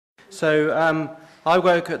I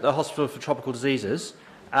work at the Hospital for Tropical Diseases,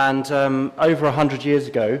 and over 100 years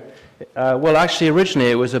ago, actually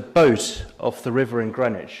originally it was a boat off the river in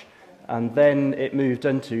Greenwich, and then it moved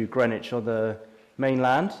into Greenwich on the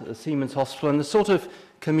mainland, the Seamen's Hospital, and the sort of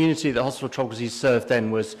community that Hospital for Tropical Disease served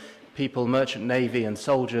then was people, merchant navy and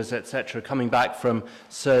soldiers, etc., coming back from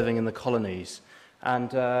serving in the colonies.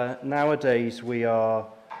 And nowadays we are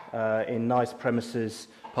in nice premises,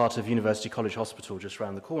 part of University College Hospital just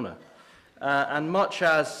around the corner. And much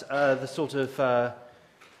as the sort of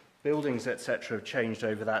buildings, etc., have changed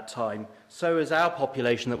over that time, so is our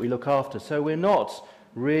population that we look after. So we're not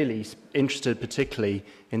really interested particularly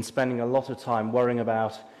in spending a lot of time worrying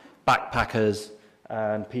about backpackers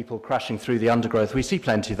and people crashing through the undergrowth. We see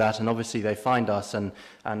plenty of that, and obviously they find us, and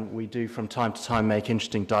we do from time to time make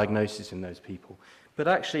interesting diagnoses in those people. But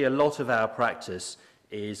actually a lot of our practice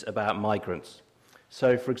is about migrants.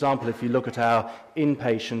 So, for example, if you look at our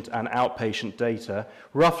inpatient and outpatient data,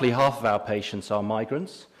 roughly half of our patients are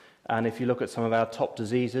migrants. And if you look at some of our top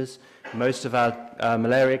diseases, most of our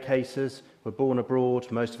malaria cases were born abroad,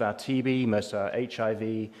 most of our TB, most of our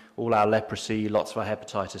HIV, all our leprosy, lots of our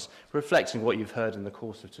hepatitis, reflecting what you've heard in the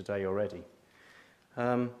course of today already.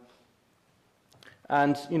 And,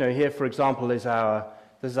 you know, here, for example, this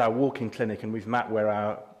is our walk-in clinic, and we've mapped where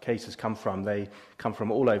our cases come from. They come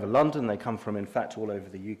from all over London. They come from, in fact, all over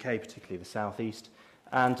the UK, particularly the southeast.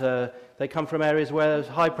 And they come from areas where there's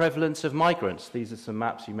high prevalence of migrants. These are some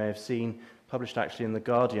maps you may have seen, published actually in The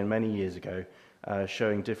Guardian many years ago,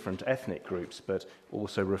 showing different ethnic groups, but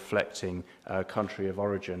also reflecting country of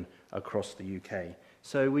origin across the UK.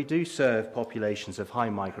 So we do serve populations of high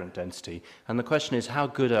migrant density. And the question is, how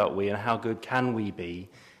good are we and how good can we be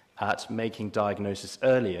at making diagnosis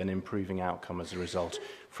earlier and improving outcome as a result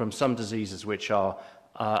from some diseases which are,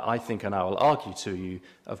 I think, and I will argue to you,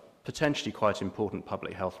 of potentially quite important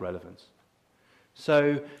public health relevance.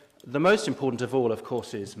 So the most important of all, of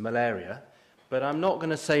course, is malaria, but I'm not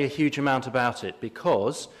going to say a huge amount about it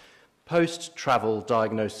because post-travel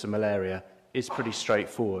diagnosis of malaria is pretty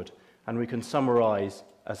straightforward, and we can summarize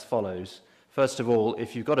as follows. First of all,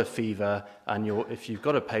 if you've got a fever and if you've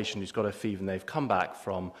got a patient who's got a fever and they've come back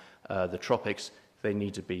from the tropics, they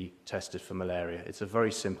need to be tested for malaria. It's a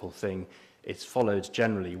very simple thing. It's followed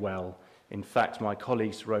generally well. In fact, my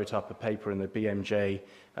colleagues wrote up a paper in the BMJ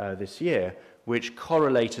this year which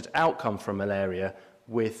correlated outcome from malaria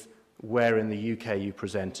with where in the UK you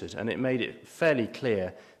presented. And it made it fairly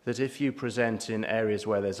clear that if you present in areas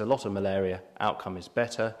where there's a lot of malaria, outcome is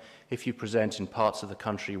better. If you present in parts of the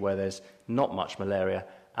country where there's not much malaria,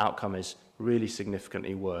 outcome is really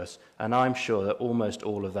significantly worse. And I'm sure that almost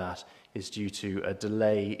all of that is due to a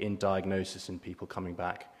delay in diagnosis in people coming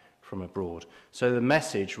back from abroad. So the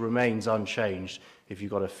message remains unchanged. If you've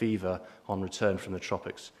got a fever on return from the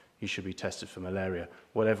tropics, you should be tested for malaria,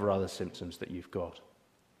 whatever other symptoms that you've got.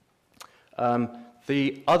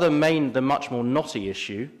 The much more knotty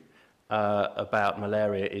issue about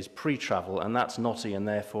malaria is pre-travel, and that's knotty, and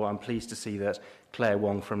therefore I'm pleased to see that Claire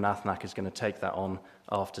Wong from NATHNAC is going to take that on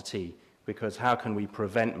after tea, because how can we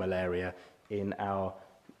prevent malaria in our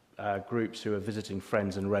groups who are visiting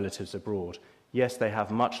friends and relatives abroad? Yes, they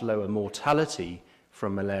have much lower mortality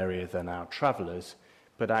from malaria than our travellers,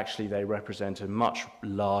 but actually they represent a much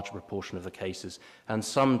larger proportion of the cases, and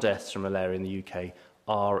some deaths from malaria in the UK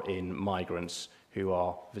are in migrants who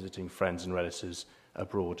are visiting friends and relatives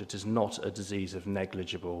abroad. It is not a disease of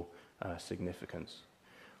negligible significance.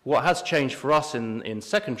 What has changed for us in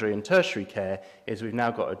secondary and tertiary care is we've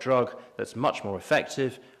now got a drug that's much more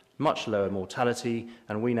effective, much lower mortality,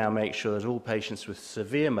 and we now make sure that all patients with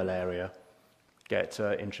severe malaria get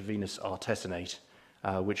intravenous artesunate,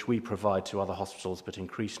 which we provide to other hospitals, but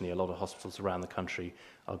increasingly a lot of hospitals around the country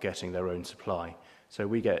are getting their own supply. So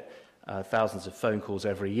we get thousands of phone calls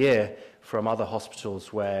every year from other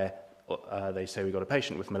hospitals where they say, we've got a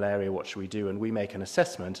patient with malaria, what should we do? And we make an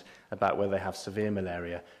assessment about whether they have severe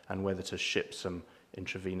malaria and whether to ship some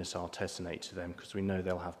intravenous artesunate to them, because we know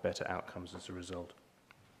they'll have better outcomes as a result.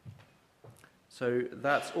 So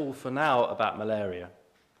that's all for now about malaria.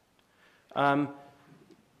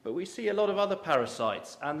 But we see a lot of other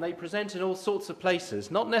parasites, and they present in all sorts of places,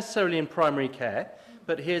 not necessarily in primary care,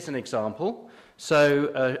 but here's an example. So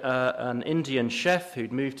an Indian chef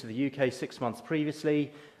who'd moved to the UK 6 months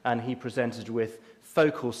previously, and he presented with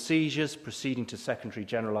focal seizures proceeding to secondary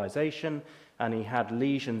generalization, and he had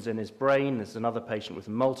lesions in his brain. There's another patient with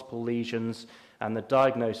multiple lesions, and the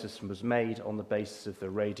diagnosis was made on the basis of the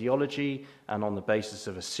radiology and on the basis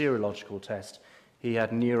of a serological test. He had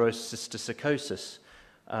neurocysticercosis.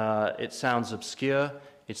 It sounds obscure.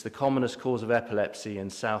 It's the commonest cause of epilepsy in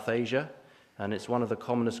South Asia. and it's one of the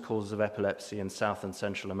commonest causes of epilepsy in South and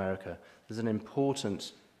Central America. There's an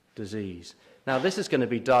important disease. Now, this is going to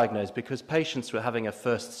be diagnosed because patients who are having a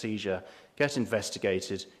first seizure get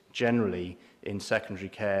investigated generally in secondary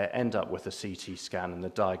care, end up with a CT scan, and the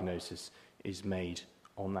diagnosis is made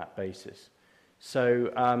on that basis.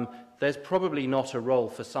 So there's probably not a role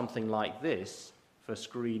for something like this for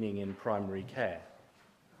screening in primary care,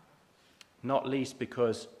 not least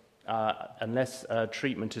because unless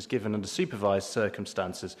treatment is given under supervised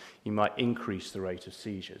circumstances, you might increase the rate of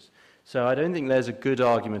seizures. So I don't think there's a good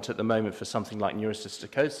argument at the moment for something like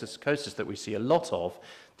neurocysticercosis that we see a lot of,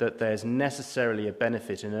 that there's necessarily a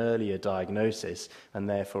benefit in earlier diagnosis and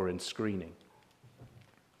therefore in screening.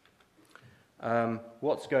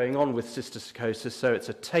 What's going on with cysticercosis? So it's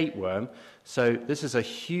a tapeworm. So this is a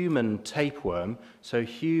human tapeworm. So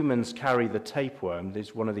humans carry the tapeworm.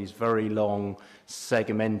 There's one of these very long,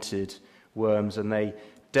 segmented worms, and they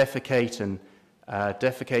defecate and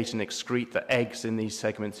excrete the eggs in these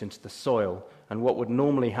segments into the soil. And what would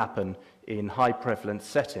normally happen in high prevalence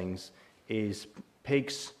settings is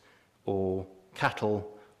pigs or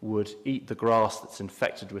cattle would eat the grass that's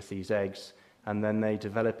infected with these eggs, and then they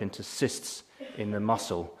develop into cysts in the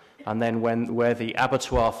muscle. And then where the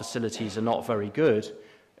abattoir facilities are not very good,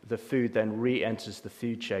 the food then re-enters the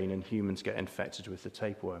food chain and humans get infected with the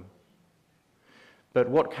tapeworm. But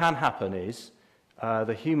what can happen is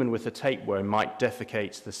the human with the tapeworm might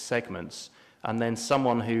defecate the segments, and then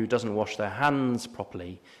someone who doesn't wash their hands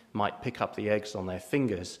properly might pick up the eggs on their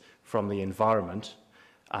fingers from the environment,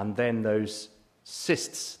 and then those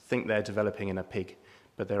cysts think they're developing in a pig,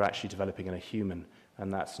 but they're actually developing in a human,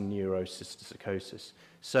 and that's neurocysticercosis.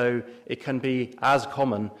 So it can be as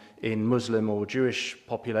common in Muslim or Jewish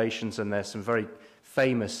populations, and there's some very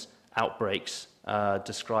famous outbreaks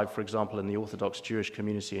described, for example, in the Orthodox Jewish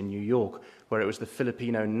community in New York, where it was the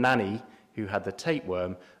Filipino nanny who had the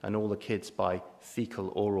tapeworm, and all the kids by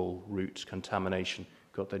fecal-oral route contamination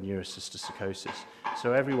got the neurocysticercosis.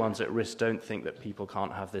 So everyone's at risk. Don't think that people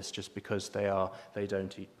can't have this just because they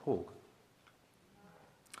don't eat pork.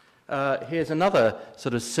 Here's another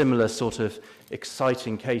sort of similar sort of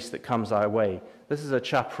exciting case that comes our way. This is a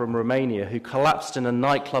chap from Romania who collapsed in a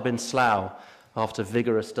nightclub in Slough after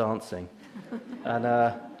vigorous dancing.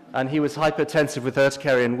 And he was hypertensive with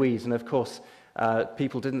urticaria and wheeze, and of course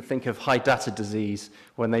people didn't think of high data disease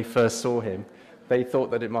when they first saw him. They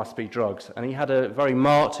thought that it must be drugs. And he had a very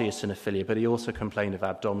marked eosinophilia, but he also complained of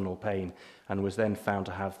abdominal pain and was then found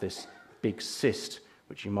to have this big cyst,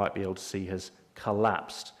 which you might be able to see has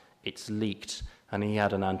collapsed. It's leaked, and he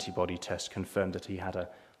had an antibody test confirmed that he had a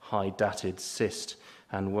high-dated cyst.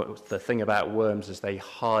 And the thing about worms is they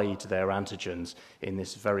hide their antigens in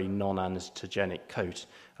this very non-antigenic coat,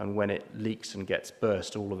 and when it leaks and gets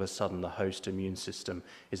burst, all of a sudden the host immune system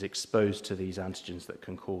is exposed to these antigens that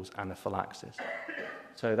can cause anaphylaxis.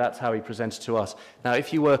 So that's how he presented to us. Now,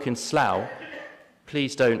 if you work in Slough,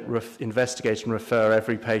 please don't investigate and refer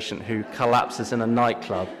every patient who collapses in a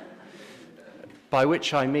nightclub. By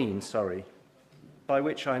which I mean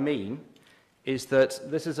is that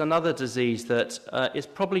this is another disease that is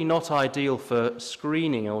probably not ideal for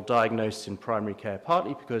screening or diagnosis in primary care,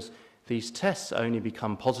 partly because these tests only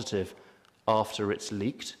become positive after it's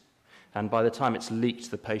leaked, and by the time it's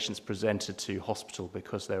leaked, the patient's presented to hospital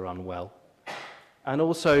because they're unwell. And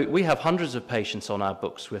also, we have hundreds of patients on our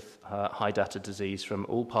books with high data disease from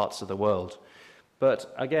all parts of the world.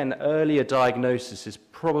 But again, earlier diagnosis is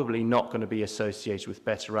probably not going to be associated with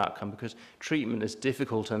better outcome because treatment is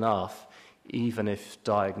difficult enough, even if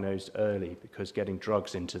diagnosed early, because getting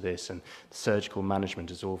drugs into this and surgical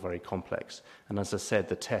management is all very complex. And as I said,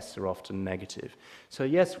 the tests are often negative. So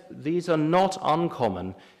yes, these are not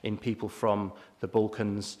uncommon in people from the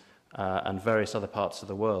Balkans and various other parts of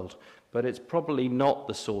the world, but it's probably not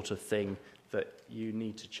the sort of thing that you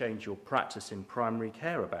need to change your practice in primary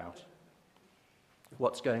care about.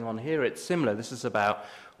 What's going on here? It's similar. This is about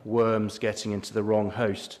worms getting into the wrong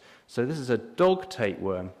host. So this is a dog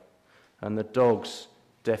tapeworm, and the dogs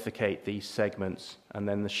defecate these segments, and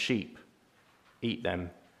then the sheep eat them,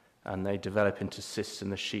 and they develop into cysts in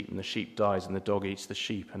the sheep dies, and the dog eats the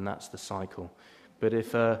sheep, and that's the cycle. But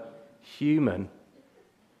if a human,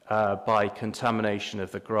 by contamination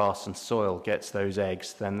of the grass and soil, gets those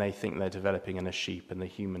eggs, then they think they're developing in a sheep, and the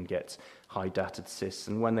human gets high-dated cysts.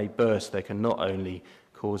 And when they burst, they can not only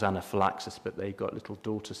cause anaphylaxis, but they've got little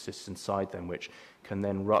daughter cysts inside them, which can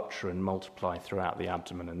then rupture and multiply throughout the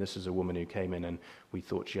abdomen. And this is a woman who came in, and we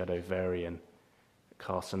thought she had ovarian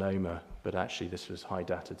carcinoma, but actually this was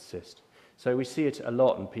high-dated cyst. So we see it a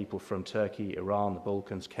lot in people from Turkey, Iran, the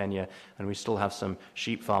Balkans, Kenya, and we still have some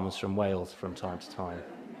sheep farmers from Wales from time to time.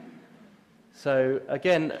 So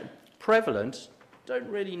again, prevalent, don't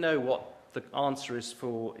really know what the answer is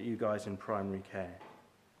for you guys in primary care.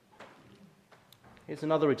 Here's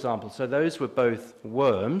another example. So those were both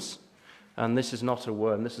worms, and this is not a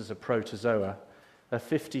worm, this is a protozoa. A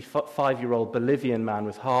 55-year-old Bolivian man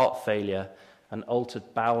with heart failure and altered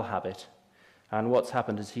bowel habit. And what's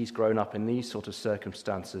happened is he's grown up in these sort of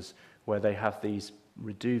circumstances where they have these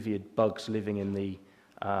reduviid bugs living in the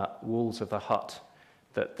walls of the hut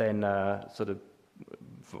that then sort of,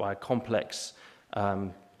 via complex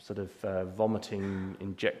vomiting,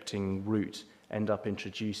 injecting route, end up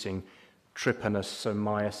introducing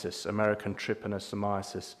trypanosomiasis, American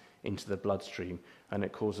trypanosomiasis, into the bloodstream, and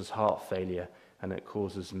it causes heart failure, and it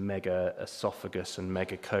causes megaesophagus and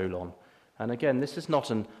megacolon. And again, this is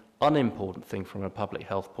not an unimportant thing from a public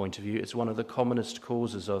health point of view. It's one of the commonest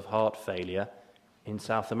causes of heart failure in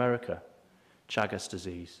South America, Chagas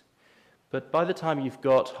disease. But by the time you've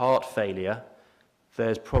got heart failure,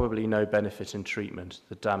 there's probably no benefit in treatment.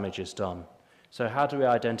 The damage is done. So how do we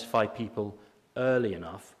identify people early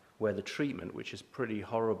enough where the treatment, which is pretty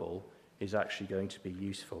horrible, is actually going to be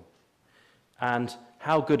useful? And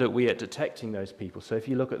how good are we at detecting those people? So if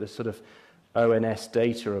you look at the sort of ONS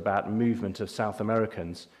data about movement of South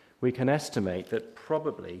Americans, we can estimate that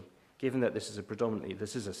probably, given that this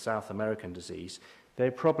is a South American disease, there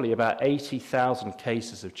are probably about 80,000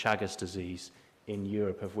 cases of Chagas disease in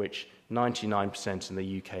Europe, of which 99% in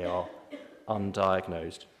the UK are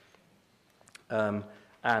undiagnosed.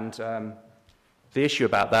 The issue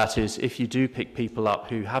about that is if you do pick people up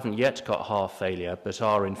who haven't yet got heart failure but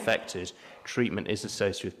are infected, treatment is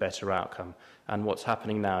associated with better outcome. And what's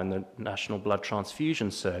happening now in the National Blood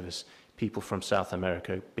Transfusion Service, people from South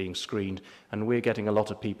America being screened, and we're getting a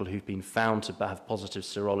lot of people who've been found to have positive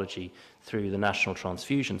serology through the National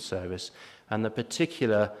Transfusion Service, and the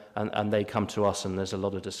particular, and they come to us and there's a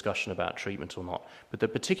lot of discussion about treatment or not, but the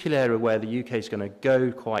particular area where the UK is going to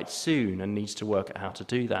go quite soon and needs to work out how to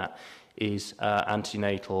do that is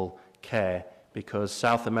antenatal care, because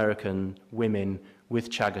South American women with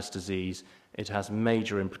Chagas disease, it has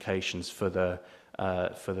major implications for the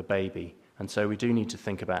baby. And so we do need to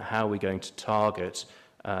think about how we're going to target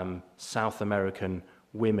South American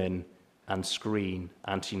women and screen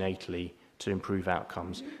antenatally to improve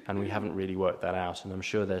outcomes. And we haven't really worked that out. And I'm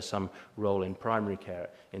sure there's some role in primary care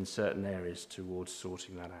in certain areas towards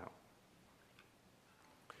sorting that out.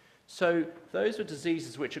 So those are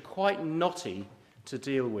diseases which are quite knotty to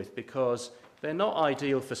deal with because they're not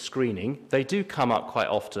ideal for screening. They do come up quite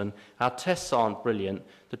often. Our tests aren't brilliant.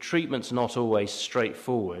 The treatment's not always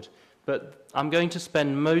straightforward. But I'm going to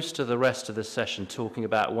spend most of the rest of the session talking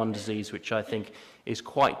about one disease which I think is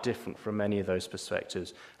quite different from many of those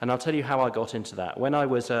perspectives. And I'll tell you how I got into that. When I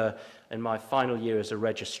was in my final year as a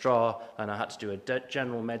registrar and I had to do a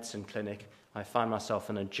general medicine clinic, I found myself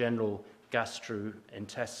in a general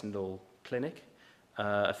gastrointestinal clinic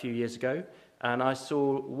a few years ago. And I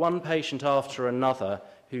saw one patient after another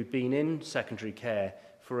who'd been in secondary care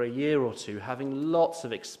for a year or two, having lots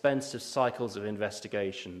of expensive cycles of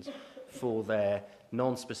investigations for their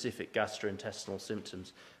non-specific gastrointestinal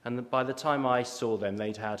symptoms. And by the time I saw them,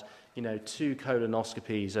 they'd had, 2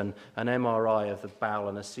 colonoscopies and an MRI of the bowel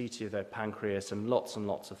and a CT of their pancreas and lots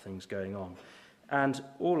of things going on. And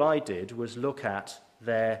all I did was look at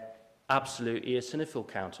their absolute eosinophil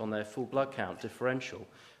count on their full blood count differential,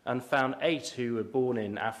 and found 8 who were born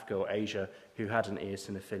in Africa or Asia who had an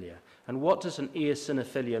eosinophilia. And what does an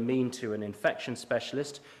eosinophilia mean to an infection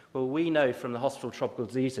specialist? Well, we know from the Hospital Tropical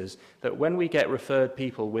Diseases that when we get referred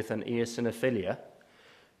people with an eosinophilia,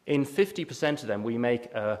 in 50% of them we make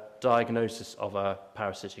a diagnosis of a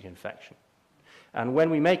parasitic infection. And when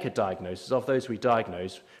we make a diagnosis, of those we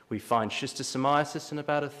diagnose, we find schistosomiasis in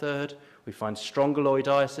about a third, we find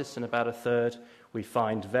strongyloidiasis in about a third, we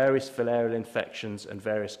find various filarial infections and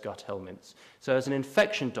various gut helminths. So as an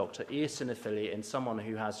infection doctor, eosinophilia in someone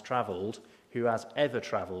who has ever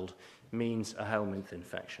travelled, means a helminth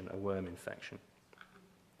infection, a worm infection.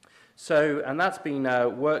 So, and that's been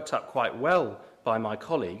worked up quite well by my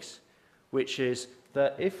colleagues, which is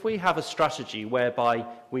that if we have a strategy whereby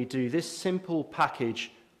we do this simple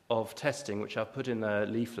package of testing, which I've put in the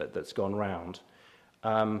leaflet that's gone round,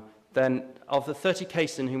 then of the 30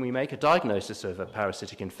 cases in whom we make a diagnosis of a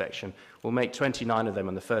parasitic infection, we'll make 29 of them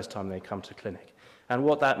on the first time they come to clinic. And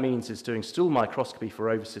what that means is doing stool microscopy for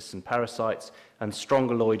ovocysts and parasites and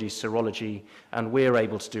strongyloides serology, and we're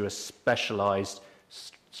able to do a specialized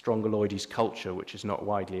strongyloides culture, which is not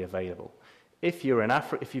widely available. If you're in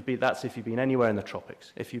Africa, if you've been anywhere in the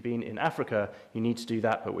tropics. If you've been in Africa, you need to do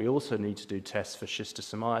that, but we also need to do tests for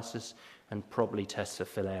schistosomiasis and probably tests for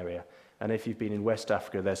filaria. And if you've been in West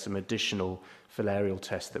Africa, there's some additional filarial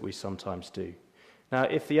tests that we sometimes do. Now,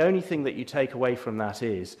 if the only thing that you take away from that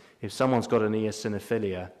is, if someone's got an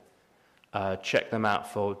eosinophilia, check them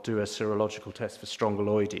out do a serological test for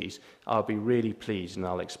strongyloides, I'll be really pleased and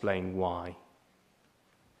I'll explain why.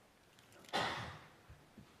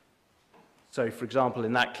 So, for example,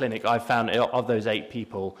 in that clinic, I found of those 8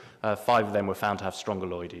 people, 5 of them were found to have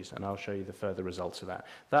strongyloides, and I'll show you the further results of that.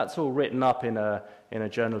 That's all written up in a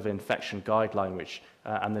Journal of Infection guideline,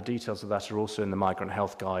 and the details of that are also in the Migrant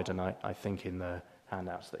Health Guide, and I think in the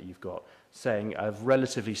handouts that you've got, saying a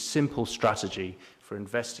relatively simple strategy for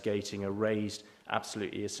investigating a raised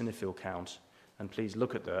absolute eosinophil count, and please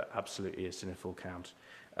look at the absolute eosinophil count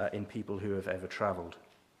in people who have ever travelled.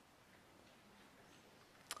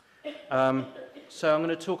 So I'm going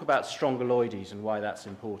to talk about strongyloides and why that's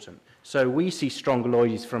important. So we see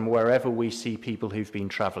strongyloides from wherever we see people who've been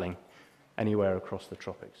travelling, anywhere across the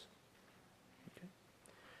tropics. Okay.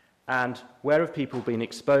 And where have people been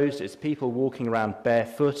exposed? It's people walking around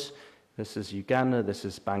barefoot. This is Uganda, this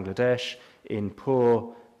is Bangladesh, in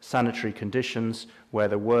poor sanitary conditions where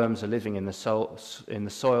the worms are living in the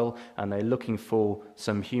soil and they're looking for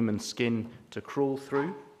some human skin to crawl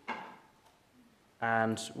through.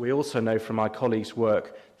 And we also know from my colleagues'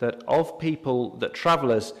 work that of people, that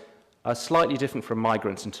travellers are slightly different from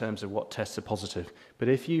migrants in terms of what tests are positive. But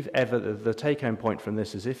if you've ever, the take-home point from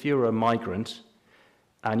this is if you're a migrant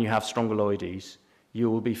and you have strongyloides,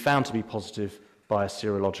 you will be found to be positive by a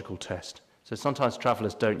serological test. So sometimes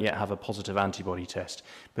travellers don't yet have a positive antibody test.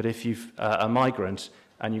 But if you're a migrant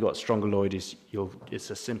and you've got strongyloides,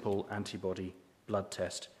 it's a simple antibody blood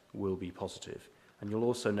test will be positive. And you'll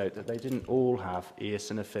also note that they didn't all have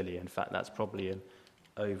eosinophilia. In fact, that's probably an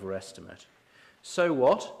overestimate. So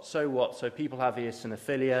what? So what? So people have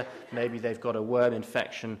eosinophilia, maybe they've got a worm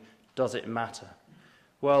infection. Does it matter?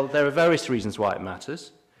 Well, there are various reasons why it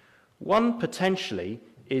matters. One, potentially,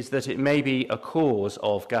 is that it may be a cause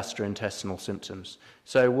of gastrointestinal symptoms.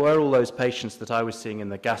 So were all those patients that I was seeing in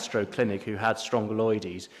the gastro clinic who had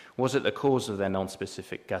strongyloides, was it the cause of their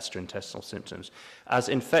non-specific gastrointestinal symptoms? As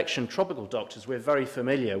infection tropical doctors, we're very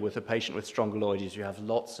familiar with a patient with strongyloides who have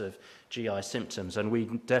lots of GI symptoms, and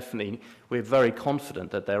we're very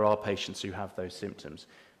confident that there are patients who have those symptoms.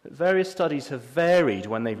 But various studies have varied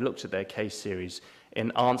when they've looked at their case series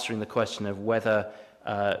in answering the question of whether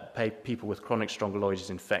people with chronic strongyloides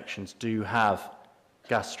infections do have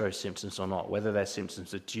gastro symptoms or not, whether their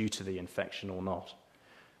symptoms are due to the infection or not.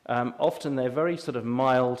 Often they're very sort of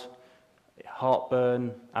mild,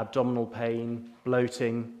 heartburn, abdominal pain,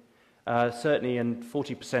 bloating. Certainly in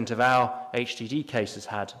 40% of our HDD cases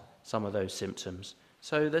had some of those symptoms.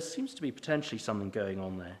 So there seems to be potentially something going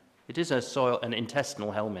on there. It is an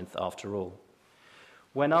intestinal helminth after all.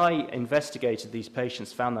 When I investigated these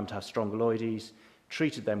patients, found them to have strongyloides,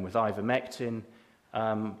 treated them with ivermectin,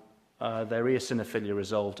 their eosinophilia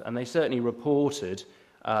resolved, and they certainly reported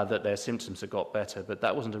that their symptoms had got better, but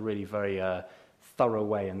that wasn't a really very thorough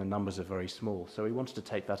way, and the numbers are very small. So we wanted to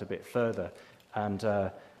take that a bit further,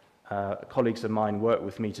 and colleagues of mine worked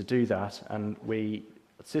with me to do that, and we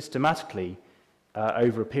systematically,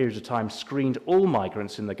 over a period of time, screened all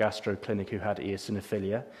migrants in the gastro clinic who had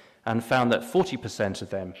eosinophilia, and found that 40% of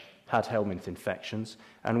them had helminth infections,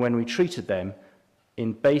 and when we treated them,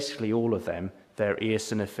 in basically all of them, their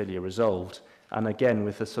eosinophilia resolved. And again,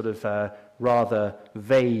 with a sort of rather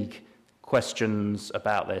vague questions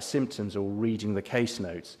about their symptoms or reading the case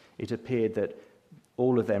notes, it appeared that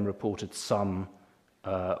all of them reported some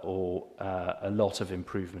or a lot of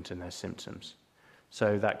improvement in their symptoms.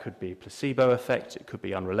 So that could be a placebo effect, it could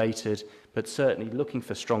be unrelated, but certainly looking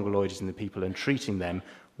for strongyloides in the people and treating them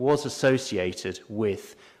was associated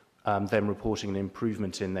with them reporting an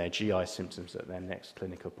improvement in their GI symptoms at their next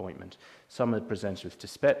clinic appointment. Some had presented with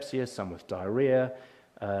dyspepsia, some with diarrhea,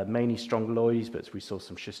 mainly strongyloides, but we saw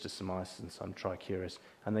some schistosomiasis and some trichuris,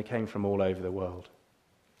 and they came from all over the world.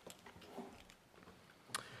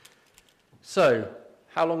 So,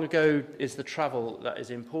 how long ago is the travel that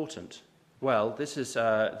is important? Well, these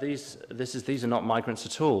are not migrants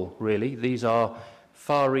at all, really. These are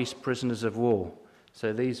Far East prisoners of war.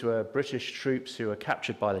 So these were British troops who were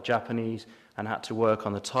captured by the Japanese and had to work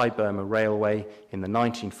on the Thai-Burma Railway in the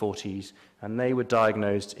 1940s, and they were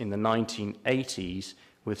diagnosed in the 1980s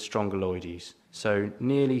with strongyloides. So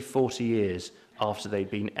nearly 40 years after they'd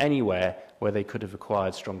been anywhere where they could have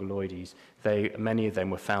acquired strongyloides, many of them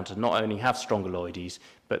were found to not only have strongyloides,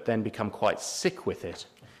 but then become quite sick with it.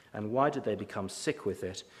 And why did they become sick with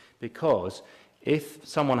it? Because if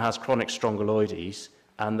someone has chronic strongyloides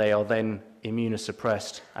and they are then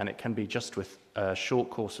immunosuppressed, and it can be just with a short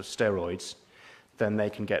course of steroids, then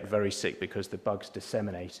they can get very sick because the bugs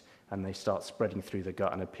disseminate and they start spreading through the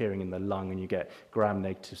gut and appearing in the lung, and you get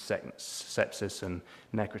gram-negative sepsis and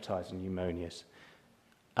necrotizing pneumonias.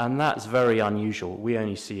 And that's very unusual. We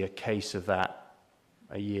only see a case of that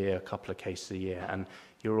a year, a couple of cases a year, and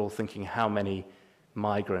you're all thinking how many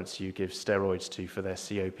migrants you give steroids to for their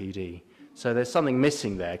COPD. So there's something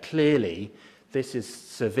missing there. Clearly, this is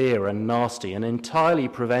severe and nasty and entirely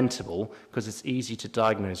preventable because it's easy to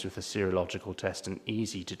diagnose with a serological test and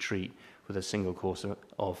easy to treat with a single course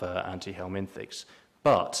of antihelminthics.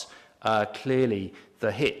 But clearly,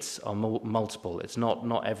 the hits are multiple. It's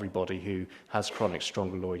not everybody who has chronic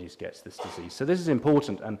strongyloides gets this disease. So this is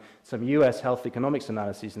important, and some US health economics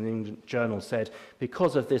analyses in the England Journal said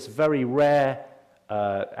because of this very rare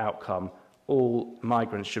outcome, all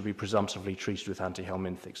migrants should be presumptively treated with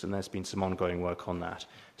antihelminthics, and there's been some ongoing work on that.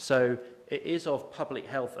 So it is of public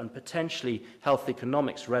health and potentially health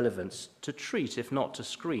economics relevance to treat, if not to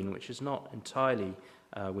screen, which is not entirely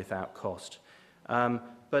without cost.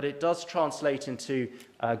 But it does translate into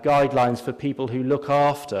guidelines for people who look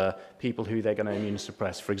after people who they're going to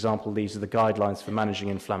immunosuppress. For example, these are the guidelines for managing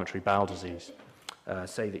inflammatory bowel disease.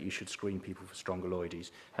 Say that you should screen people for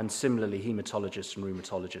strongyloides. And similarly, haematologists and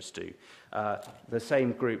rheumatologists do. The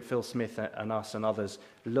same group, Phil Smith and us and others,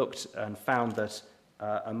 looked and found that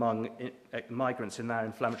among migrants in our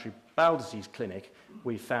inflammatory bowel disease clinic,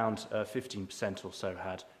 we found 15% or so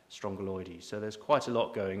had strongyloides. So there's quite a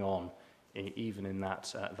lot going on, even in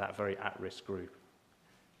that very at-risk group.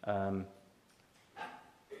 Just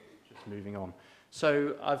moving on.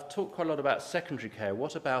 So I've talked quite a lot about secondary care.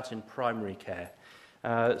 What about in primary care?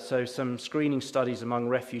 So some screening studies among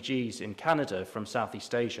refugees in Canada from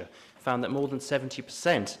Southeast Asia found that more than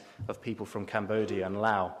 70% of people from Cambodia and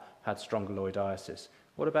Laos had strongyloidiasis.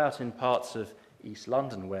 What about in parts of East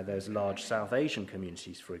London where there's large South Asian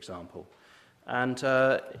communities, for example? And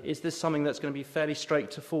is this something that's going to be fairly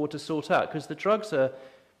straightforward to sort out? Because the drugs are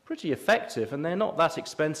pretty effective and they're not that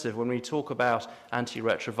expensive when we talk about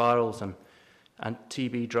antiretrovirals and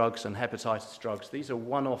TB drugs and hepatitis drugs. These are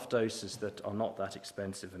one-off doses that are not that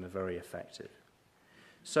expensive and are very effective.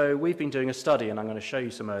 So we've been doing a study, and I'm going to show you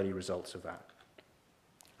some early results of that.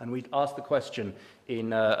 And we asked the question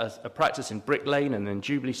in a practice in Brick Lane and in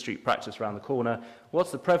Jubilee Street practice around the corner,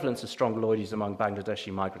 what's the prevalence of strongyloides among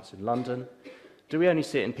Bangladeshi migrants in London? Do we only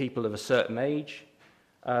see it in people of a certain age?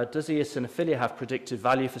 Does eosinophilia have predictive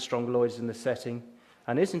value for strongyloids in this setting?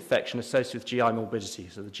 And is infection associated with GI morbidity?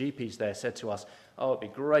 So the GPs there said to us, oh, it'd be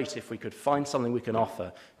great if we could find something we can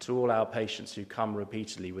offer to all our patients who come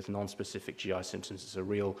repeatedly with non-specific GI symptoms. It's a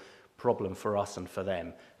real problem for us and for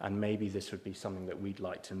them, and maybe this would be something that we'd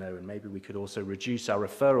like to know, and maybe we could also reduce our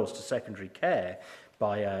referrals to secondary care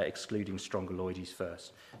by excluding strongyloides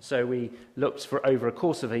first. So we looked for over a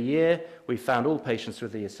course of a year. We found all patients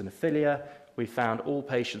with eosinophilia. We found all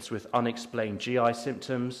patients with unexplained GI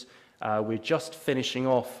symptoms. We're just finishing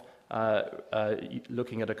off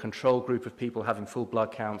looking at a control group of people having full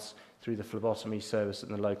blood counts through the phlebotomy service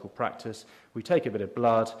in the local practice. We take a bit of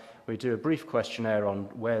blood, we do a brief questionnaire on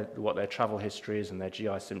what their travel history is and their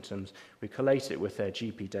GI symptoms. We collate it with their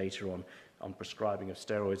GP data on prescribing of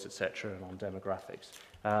steroids, etc., and on demographics.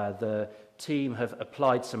 The team have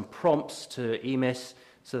applied some prompts to EMIS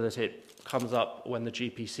so that it comes up when the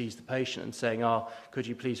GP sees the patient and saying, could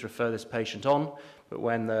you please refer this patient on? But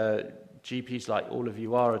when the GPs, like all of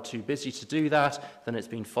you are too busy to do that, then it's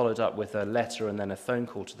been followed up with a letter and then a phone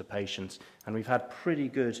call to the patients. And we've had pretty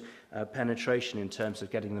good penetration in terms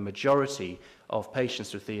of getting the majority of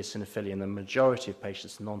patients with eosinophilia and the majority of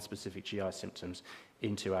patients with non-specific GI symptoms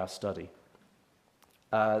into our study.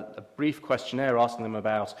 A brief questionnaire asking them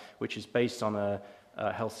about, which is based on a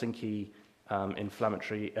Helsinki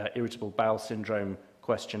inflammatory irritable bowel syndrome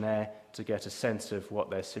questionnaire to get a sense of what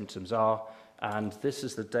their symptoms are. And this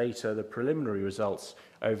is the data, the preliminary results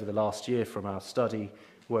over the last year from our study,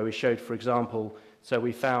 where we showed, for example, so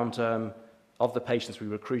we found of the patients we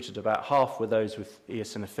recruited, about half were those with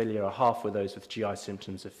eosinophilia, or half were those with GI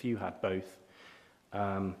symptoms, a few had both.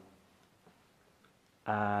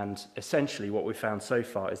 And essentially what we found so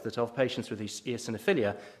far is that of patients with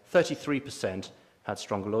eosinophilia, 33% had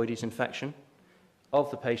strongyloides infection.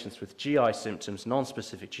 Of the patients with GI symptoms,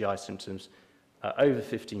 non-specific GI symptoms, over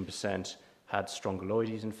 15% had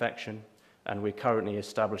strongyloides infection, and we're currently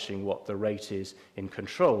establishing what the rate is in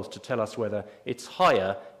controls to tell us whether it's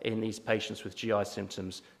higher in these patients with GI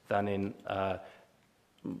symptoms than in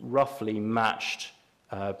roughly matched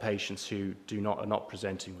patients who are not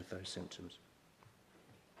presenting with those symptoms.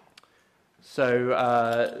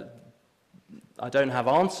 So I don't have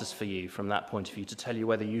answers for you from that point of view to tell you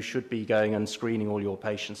whether you should be going and screening all your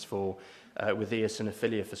patients for, with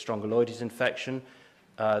eosinophilia for strongyloides infection.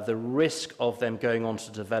 The risk of them going on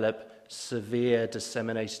to develop severe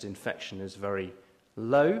disseminated infection is very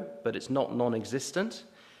low, but it's not non-existent.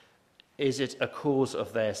 Is it a cause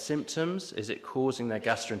of their symptoms? Is it causing their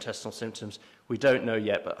gastrointestinal symptoms? We don't know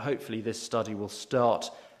yet, but hopefully this study will start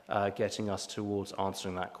getting us towards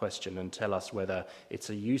answering that question and tell us whether it's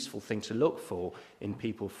a useful thing to look for in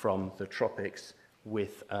people from the tropics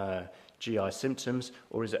with GI symptoms,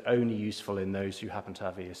 or is it only useful in those who happen to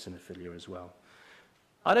have eosinophilia as well?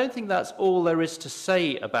 I don't think that's all there is to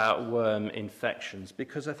say about worm infections,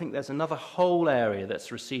 because I think there's another whole area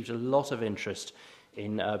that's received a lot of interest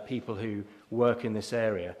in people who work in this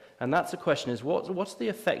area. And that's the question is, what's the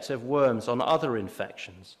effect of worms on other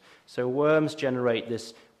infections? So worms generate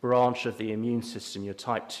this branch of the immune system, your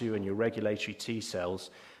type 2 and your regulatory T cells.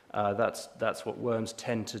 That's what worms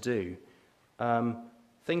tend to do.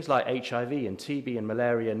 Things like HIV and TB and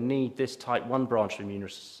malaria need this type 1 branch of the immune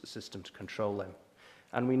system to control them.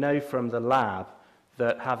 And we know from the lab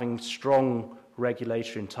that having strong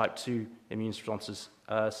regulatory and type 2 immune responses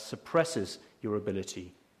suppresses your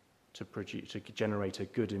ability to generate a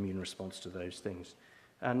good immune response to those things.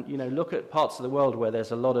 And, you know, look at parts of the world where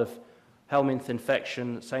there's a lot of helminth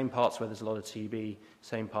infection, same parts where there's a lot of TB,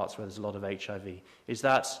 same parts where there's a lot of HIV. Is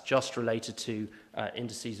that just related to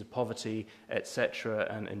indices of poverty, etc.,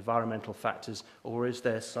 and environmental factors, or is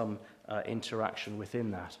there some interaction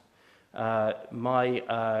within that?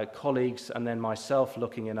 My colleagues and then myself,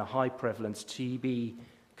 looking in a high prevalence TB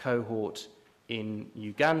cohort in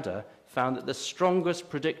Uganda, found that the strongest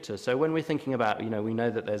predictor, so when we're thinking about, you know, we know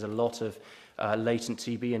that there's a lot of latent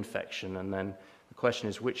TB infection, and then the question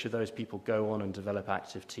is which of those people go on and develop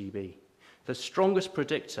active TB. The strongest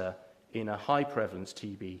predictor in a high prevalence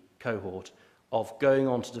TB cohort of going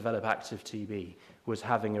on to develop active TB was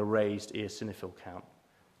having a raised eosinophil count.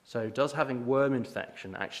 So does having worm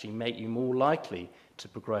infection actually make you more likely to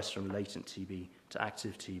progress from latent TB to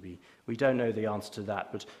active TB? We don't know the answer to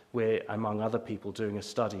that, but we're, among other people, doing a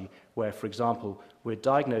study where, for example, we're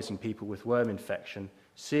diagnosing people with worm infection,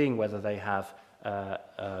 seeing whether they have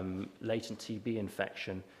latent TB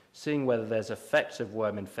infection, seeing whether there's effect of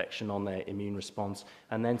worm infection on their immune response,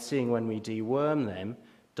 and then seeing when we deworm them,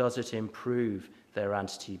 does it improve their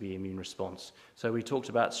anti-TB immune response? So we talked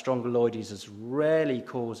about strongyloides as rarely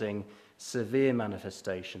causing severe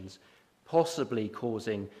manifestations, possibly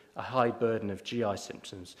causing a high burden of GI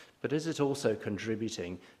symptoms, but is it also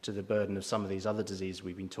contributing to the burden of some of these other diseases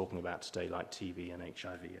we've been talking about today, like TB and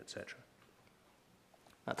HIV, etc.?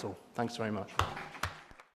 That's all. Thanks very much.